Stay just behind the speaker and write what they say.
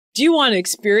Do you want to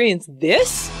experience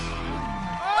this?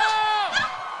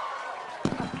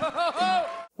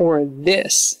 Or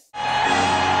this?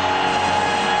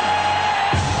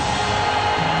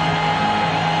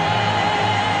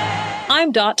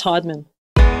 I'm Todman.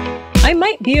 I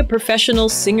might be a professional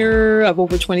singer of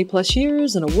over 20 plus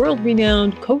years and a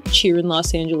world-renowned coach here in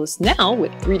Los Angeles now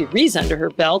with 3 degrees under her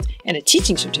belt and a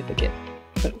teaching certificate.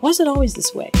 But was it always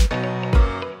this way?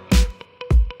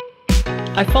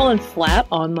 I've fallen flat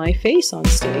on my face on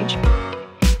stage,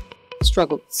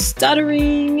 struggled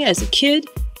stuttering as a kid,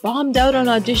 bombed out on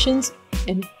auditions,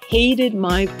 and hated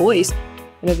my voice,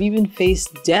 and I've even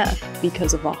faced death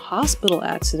because of a hospital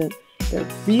accident that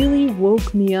really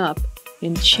woke me up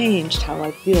and changed how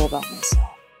I feel about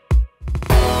myself.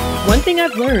 One thing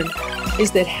I've learned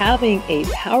is that having a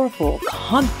powerful,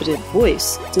 confident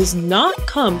voice does not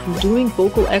come from doing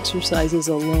vocal exercises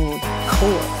alone.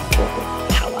 C.O.R.E. vocal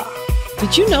power.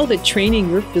 Did you know that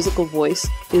training your physical voice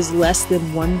is less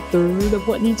than 1/3 of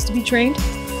what needs to be trained?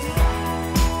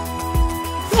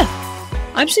 Yeah,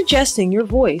 I'm suggesting your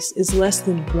voice is less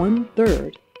than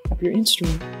 1/3 of your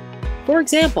instrument. For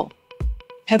example,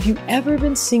 have you ever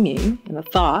been singing and a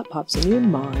thought pops into your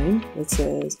mind that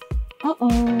says,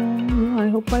 I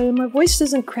hope my voice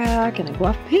doesn't crack and I go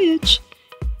off pitch?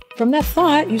 From that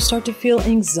thought, you start to feel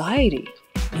anxiety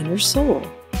in your soul.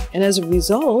 And as a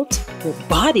result, your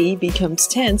body becomes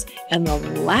tense, and the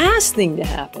last thing to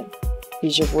happen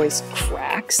is your voice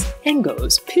cracks and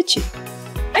goes pitchy.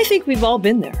 I think we've all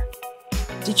been there.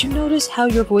 Did you notice how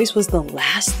your voice was the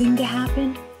last thing to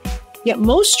happen? Yet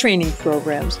most training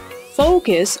programs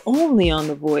focus only on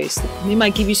the voice. They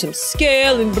might give you some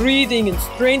scale and breathing and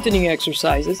strengthening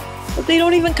exercises, but they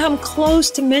don't even come close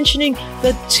to mentioning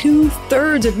the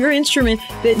 2/3 of your instrument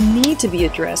that need to be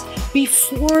addressed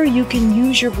before you can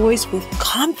use your voice with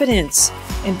confidence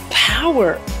and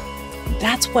power.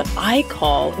 That's what I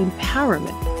call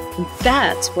empowerment, and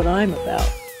that's what I'm about.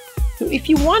 So if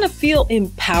you want to feel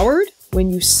empowered when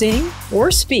you sing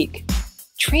or speak,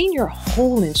 train your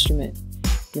whole instrument,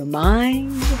 your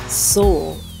mind,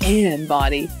 soul, and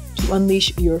body to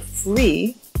unleash your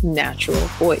free, natural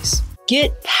voice.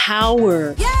 Get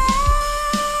power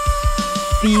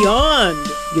beyond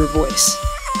your voice.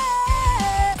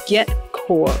 Get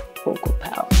C.O.R.E. vocal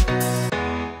power.